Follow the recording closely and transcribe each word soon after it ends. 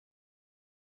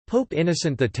Pope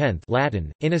Innocent X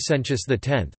 (Latin: Innocentius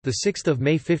X), the 6th of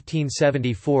May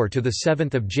 1574 to the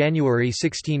 7th of January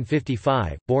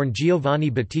 1655, born Giovanni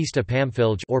Battista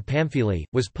Pamphilj or Pamphili,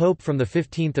 was pope from the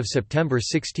 15th of September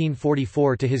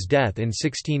 1644 to his death in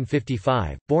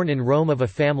 1655. Born in Rome of a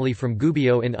family from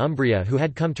Gubbio in Umbria who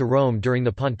had come to Rome during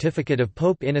the pontificate of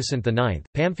Pope Innocent IX,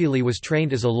 Pamphili was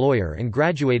trained as a lawyer and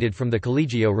graduated from the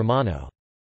Collegio Romano.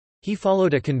 He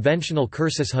followed a conventional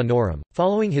cursus honorum,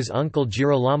 following his uncle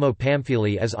Girolamo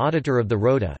Pamphili as auditor of the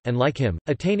Rota, and like him,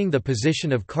 attaining the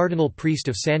position of cardinal priest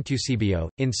of Sant'Eusebio,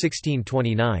 in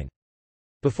 1629.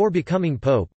 Before becoming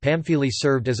pope, Pamphili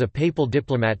served as a papal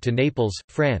diplomat to Naples,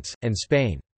 France, and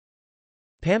Spain.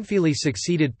 Pamphili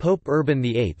succeeded Pope Urban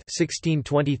VIII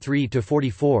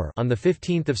 (1623–44) on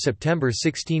 15 September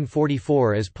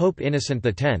 1644 as Pope Innocent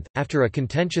X, after a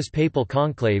contentious papal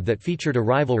conclave that featured a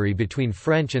rivalry between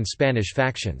French and Spanish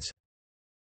factions.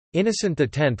 Innocent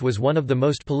X was one of the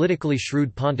most politically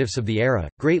shrewd pontiffs of the era,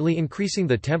 greatly increasing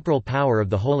the temporal power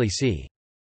of the Holy See.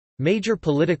 Major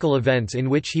political events in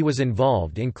which he was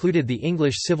involved included the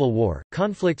English Civil War,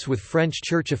 conflicts with French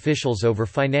church officials over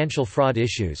financial fraud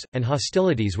issues, and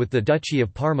hostilities with the Duchy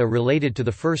of Parma related to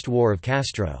the First War of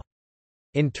Castro.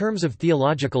 In terms of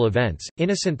theological events,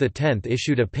 Innocent X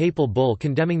issued a papal bull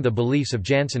condemning the beliefs of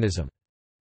Jansenism.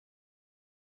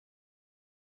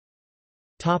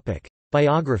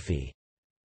 Biography.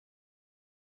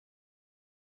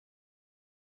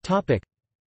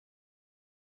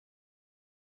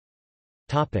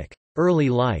 Early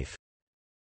life.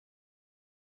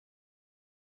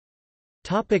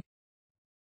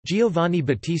 Giovanni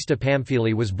Battista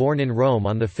Pamphili was born in Rome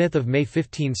on 5 May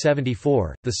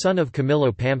 1574, the son of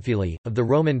Camillo Pamphili, of the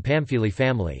Roman Pamphili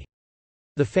family.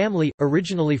 The family,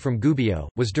 originally from Gubbio,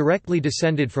 was directly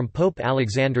descended from Pope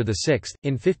Alexander VI.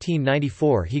 In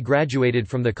 1594 he graduated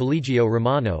from the Collegio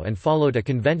Romano and followed a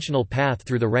conventional path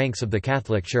through the ranks of the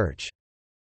Catholic Church.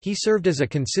 He served as a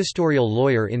consistorial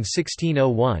lawyer in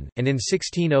 1601, and in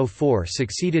 1604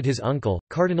 succeeded his uncle,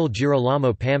 Cardinal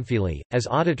Girolamo Pamphili, as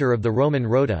auditor of the Roman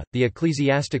Rota, the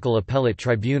ecclesiastical appellate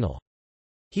tribunal.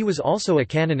 He was also a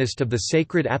canonist of the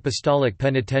Sacred Apostolic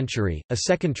Penitentiary, a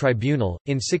second tribunal.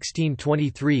 In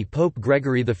 1623 Pope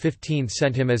Gregory XV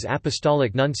sent him as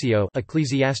apostolic nuncio,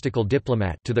 ecclesiastical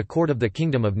diplomat, to the court of the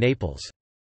Kingdom of Naples.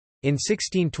 In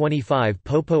 1625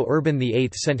 Pope Urban VIII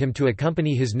sent him to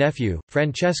accompany his nephew,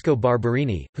 Francesco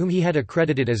Barberini, whom he had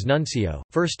accredited as nuncio,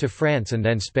 first to France and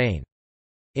then Spain.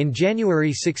 In January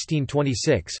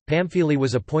 1626, Pamphili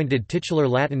was appointed titular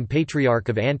Latin Patriarch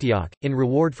of Antioch, in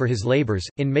reward for his labors.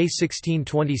 In May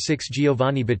 1626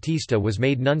 Giovanni Battista was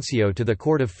made nuncio to the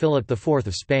court of Philip IV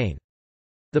of Spain.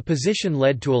 The position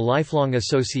led to a lifelong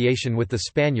association with the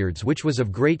Spaniards which was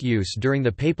of great use during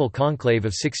the papal conclave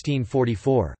of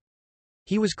 1644.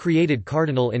 He was created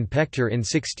cardinal in pectore in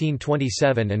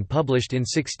 1627 and published in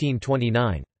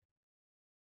 1629.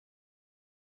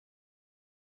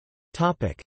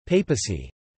 Papacy.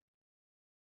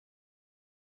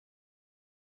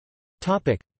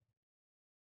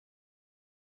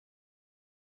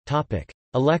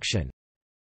 Election.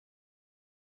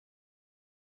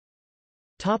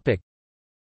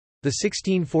 The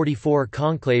 1644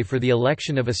 conclave for the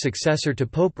election of a successor to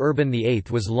Pope Urban VIII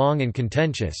was long and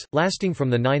contentious, lasting from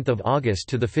 9 August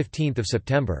to 15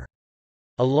 September.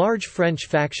 A large French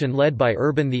faction led by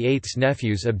Urban VIII's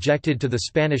nephews objected to the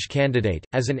Spanish candidate,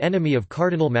 as an enemy of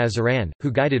Cardinal Mazarin, who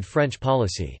guided French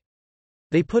policy.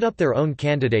 They put up their own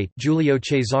candidate, Giulio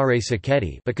Cesare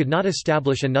Sacchetti, but could not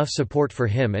establish enough support for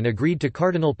him and agreed to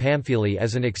Cardinal Pamphili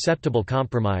as an acceptable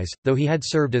compromise, though he had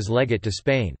served as legate to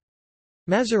Spain.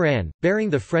 Mazarin,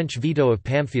 bearing the French veto of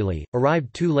Pamphili,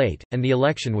 arrived too late, and the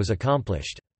election was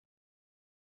accomplished.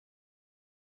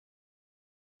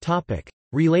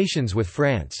 Relations with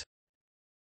France.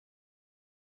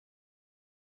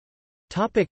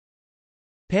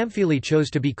 Pamphili chose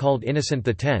to be called Innocent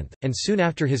X, and soon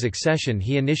after his accession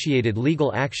he initiated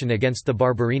legal action against the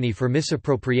Barberini for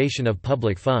misappropriation of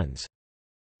public funds.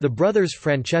 The brothers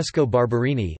Francesco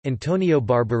Barberini, Antonio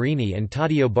Barberini and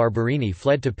Taddeo Barberini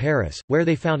fled to Paris, where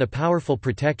they found a powerful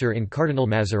protector in Cardinal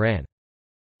Mazarin.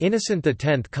 Innocent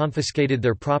X confiscated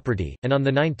their property, and on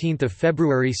 19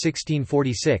 February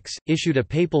 1646, issued a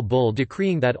papal bull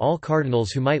decreeing that all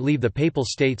cardinals who might leave the Papal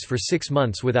States for 6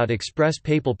 months without express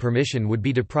papal permission would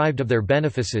be deprived of their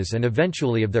benefices and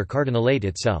eventually of their cardinalate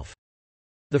itself.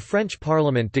 The French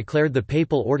Parliament declared the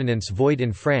papal ordinance void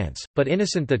in France, but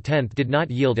Innocent X did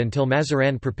not yield until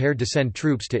Mazarin prepared to send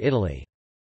troops to Italy.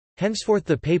 Henceforth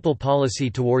the papal policy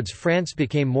towards France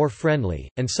became more friendly,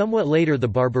 and somewhat later the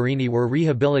Barberini were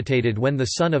rehabilitated when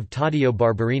the son of Taddeo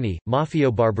Barberini,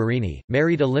 Maffeo Barberini,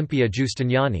 married Olympia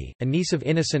Giustiniani, a niece of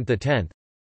Innocent X.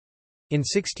 In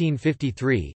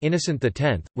 1653, Innocent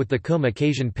X, with the Cum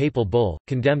Occasion papal bull,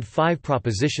 condemned 5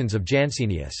 propositions of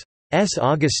Jansenius'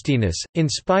 Augustinus,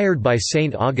 inspired by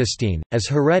Saint Augustine, as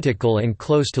heretical and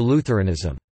close to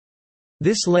Lutheranism.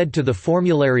 This led to the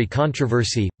formulary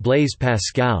controversy, Blaise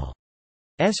Pascal's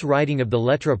writing of the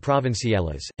Lettres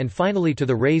Provinciales, and finally to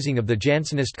the razing of the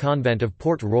Jansenist convent of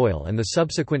Port Royal and the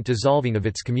subsequent dissolving of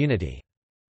its community.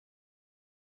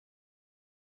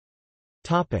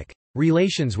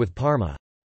 Relations with Parma.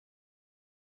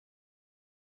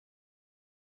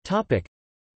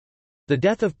 The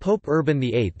death of Pope Urban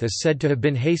VIII is said to have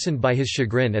been hastened by his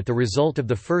chagrin at the result of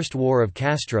the First War of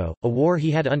Castro, a war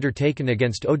he had undertaken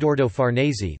against Odoardo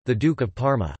Farnese, the Duke of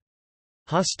Parma.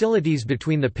 Hostilities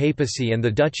between the papacy and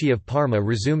the Duchy of Parma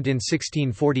resumed in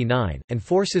 1649, and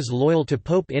forces loyal to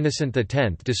Pope Innocent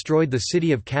X destroyed the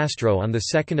city of Castro on 2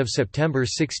 September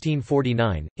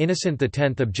 1649. Innocent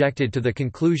X objected to the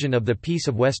conclusion of the Peace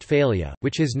of Westphalia,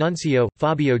 which his nuncio,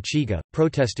 Fabio Chiga,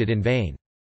 protested in vain.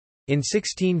 In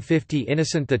 1650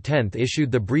 Innocent X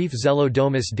issued the brief Zelo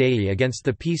Domus Dei against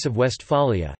the Peace of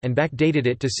Westphalia, and backdated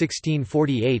it to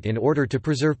 1648 in order to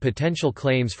preserve potential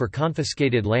claims for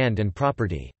confiscated land and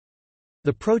property.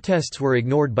 The protests were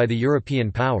ignored by the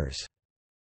European powers.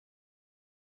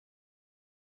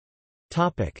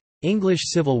 English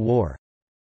Civil War.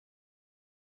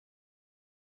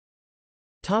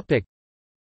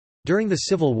 During the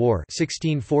Civil War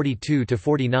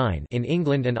 1642–49 in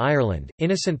England and Ireland,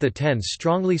 Innocent X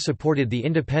strongly supported the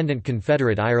independent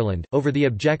Confederate Ireland, over the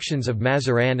objections of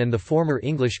Mazarin and the former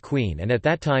English Queen and at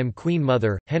that time Queen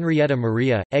Mother, Henrietta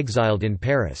Maria, exiled in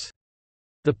Paris.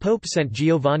 The Pope sent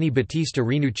Giovanni Battista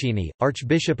Rinuccini,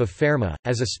 Archbishop of Fermo,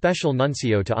 as a special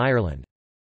nuncio to Ireland.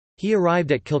 He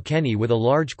arrived at Kilkenny with a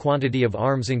large quantity of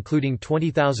arms including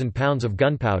 20,000 pounds of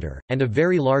gunpowder, and a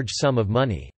very large sum of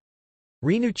money.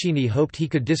 Rinuccini hoped he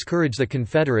could discourage the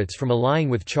Confederates from allying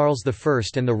with Charles I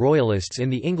and the Royalists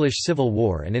in the English Civil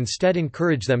War and instead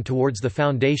encourage them towards the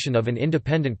foundation of an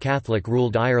independent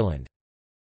Catholic-ruled Ireland.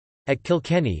 At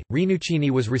Kilkenny,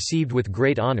 Rinuccini was received with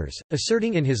great honours,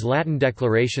 asserting in his Latin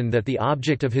declaration that the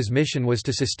object of his mission was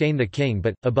to sustain the king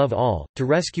but, above all, to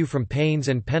rescue from pains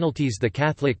and penalties the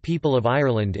Catholic people of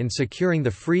Ireland in securing the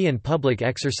free and public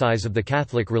exercise of the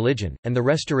Catholic religion, and the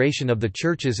restoration of the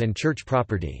churches and church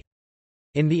property.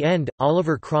 In the end,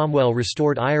 Oliver Cromwell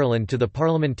restored Ireland to the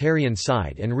parliamentarian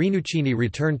side and Rinuccini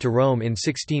returned to Rome in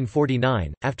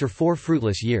 1649, after 4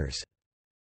 fruitless years.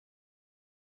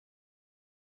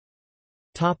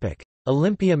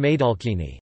 Olympia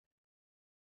Maidalchini.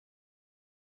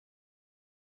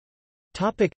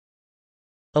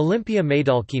 Olympia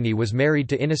Maidalchini was married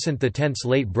to Innocent X's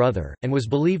late brother, and was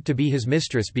believed to be his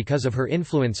mistress because of her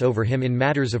influence over him in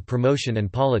matters of promotion and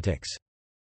politics.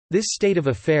 This state of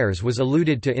affairs was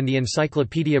alluded to in the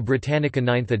Encyclopaedia Britannica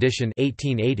 9th edition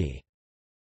 1880.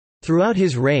 Throughout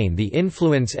his reign the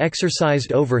influence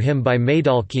exercised over him by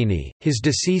Maidalchini, his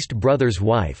deceased brother's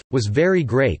wife, was very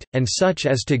great, and such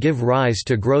as to give rise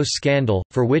to gross scandal,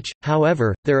 for which,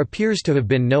 however, there appears to have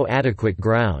been no adequate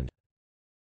ground.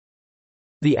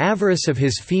 The avarice of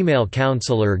his female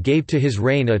counsellor gave to his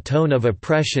reign a tone of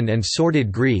oppression and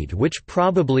sordid greed which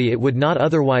probably it would not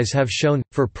otherwise have shown,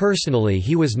 for personally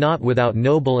he was not without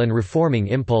noble and reforming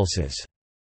impulses.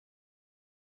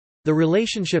 The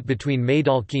relationship between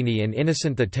Maidalchini and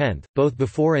Innocent X, both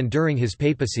before and during his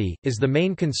papacy, is the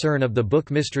main concern of the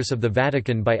book Mistress of the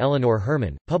Vatican by Eleanor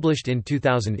Herman, published in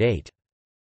 2008.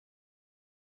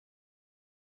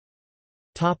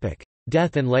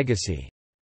 Death and legacy.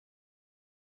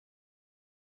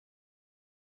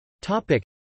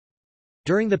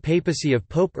 During the papacy of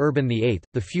Pope Urban VIII,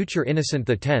 the future Innocent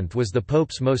X was the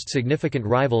Pope's most significant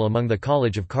rival among the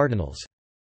College of Cardinals.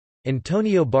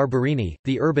 Antonio Barberini,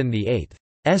 the Urban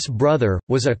VIII's brother,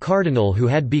 was a cardinal who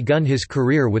had begun his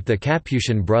career with the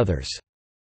Capuchin brothers.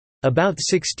 About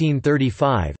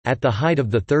 1635, at the height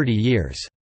of the 30 Years'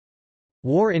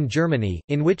 War in Germany,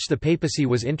 in which the papacy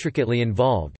was intricately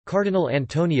involved, Cardinal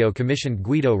Antonio commissioned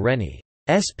Guido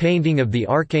Reni's painting of the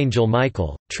Archangel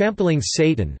Michael, trampling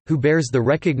Satan, who bears the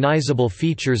recognizable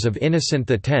features of Innocent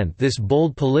X. This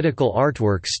bold political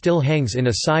artwork still hangs in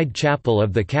a side chapel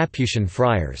of the Capuchin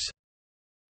friars'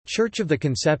 Church of the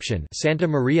Conception, Santa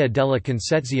Maria della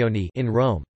Concezione in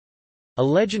Rome. A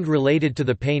legend related to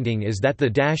the painting is that the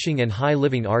dashing and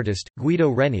high-living artist, Guido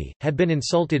Reni, had been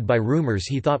insulted by rumors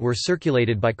he thought were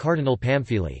circulated by Cardinal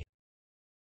Pamphili.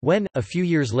 When, a few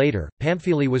years later,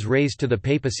 Pamphili was raised to the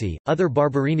papacy, other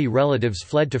Barberini relatives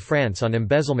fled to France on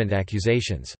embezzlement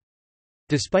accusations.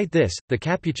 Despite this, the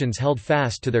Capuchins held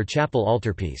fast to their chapel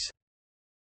altarpiece.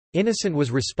 Innocent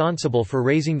was responsible for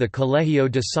raising the Colegio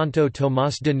de Santo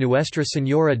Tomás de Nuestra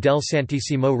Señora del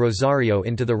Santísimo Rosario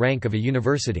into the rank of a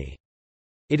university.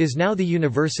 It is now the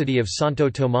University of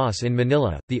Santo Tomás in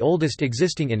Manila, the oldest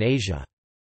existing in Asia.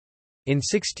 In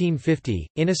 1650,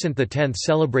 Innocent X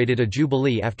celebrated a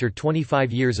jubilee after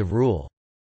 25 years of rule.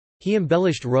 He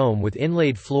embellished Rome with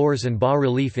inlaid floors and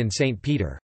bas-relief in St.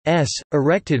 Peter's,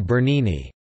 erected Bernini's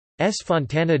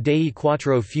Fontana dei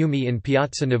Quattro Fiumi in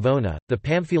Piazza Navona, the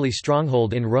Pamphili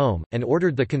stronghold in Rome, and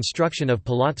ordered the construction of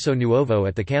Palazzo Nuovo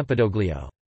at the Campidoglio.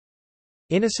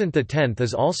 Innocent X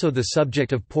is also the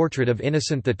subject of Portrait of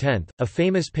Innocent X, a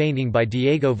famous painting by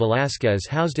Diego Velázquez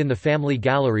housed in the family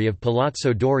gallery of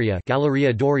Palazzo Doria,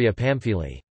 Galleria Doria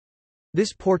Pamphili.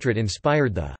 This portrait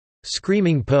inspired the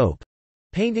 "Screaming Pope"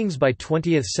 paintings by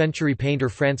 20th-century painter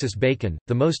Francis Bacon,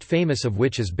 the most famous of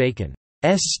which is Bacon's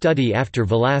study after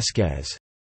Velázquez's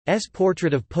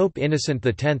portrait of Pope Innocent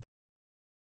X.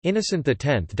 Innocent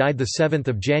X died 7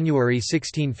 January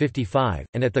 1655,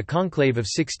 and at the conclave of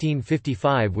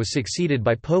 1655 was succeeded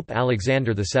by Pope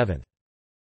Alexander VII.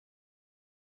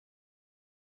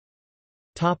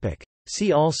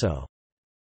 See also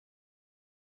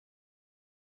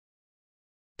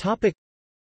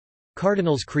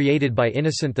Cardinals created by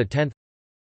Innocent X,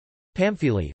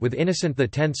 Pamphili, with Innocent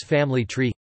X's family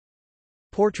tree,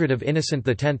 Portrait of Innocent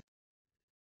X,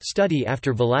 study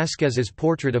after Velázquez's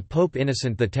portrait of Pope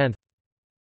Innocent X.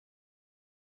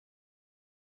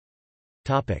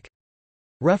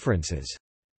 References.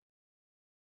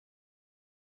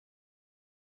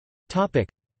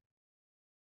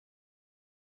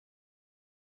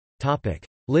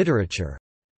 Literature.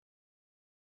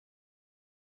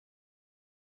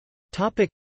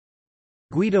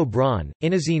 Guido Braun,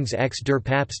 Innocens ex der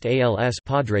Papst als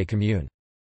Padre Commune.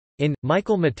 In,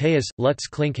 Michael Matthias, Lutz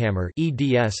Klinkhammer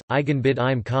eds, Eigenbild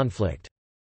im Konflikt.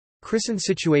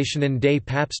 Christensituationen des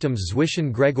Papstums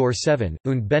zwischen Gregor VII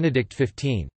und Benedikt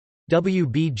XV.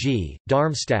 WBG,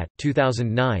 Darmstadt,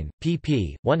 2009,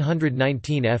 pp.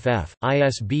 119 ff.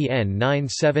 ISBN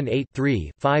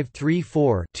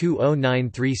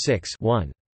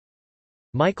 978-3-534-20936-1.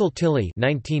 Michael Tilly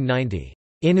 1990.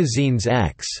 Innocens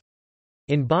ex.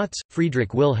 In Botz,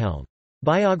 Friedrich Wilhelm.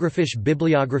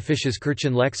 Bibliographisches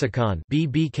Kirchenlexikon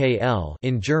 (BBKL)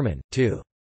 in German, 2.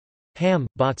 Ham,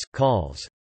 Botz, Calls.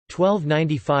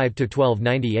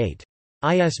 1295–1298.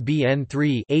 ISBN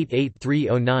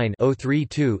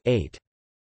 3-88309-032-8.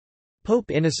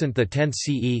 Pope Innocent X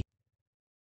CE.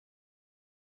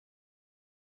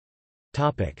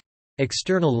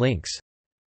 External links.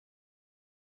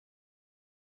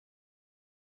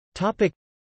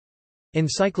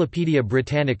 Encyclopædia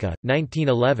Britannica,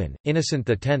 1911, Innocent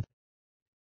X.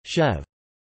 Chev.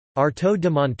 Artaud de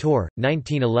Montour,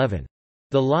 1911.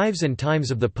 The Lives and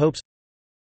Times of the Popes.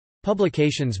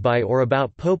 Publications by or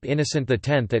about Pope Innocent X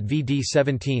at VD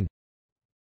 17.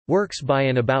 Works by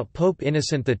and about Pope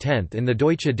Innocent X in the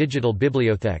Deutsche Digital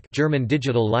Bibliothek, German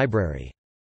Digital Library.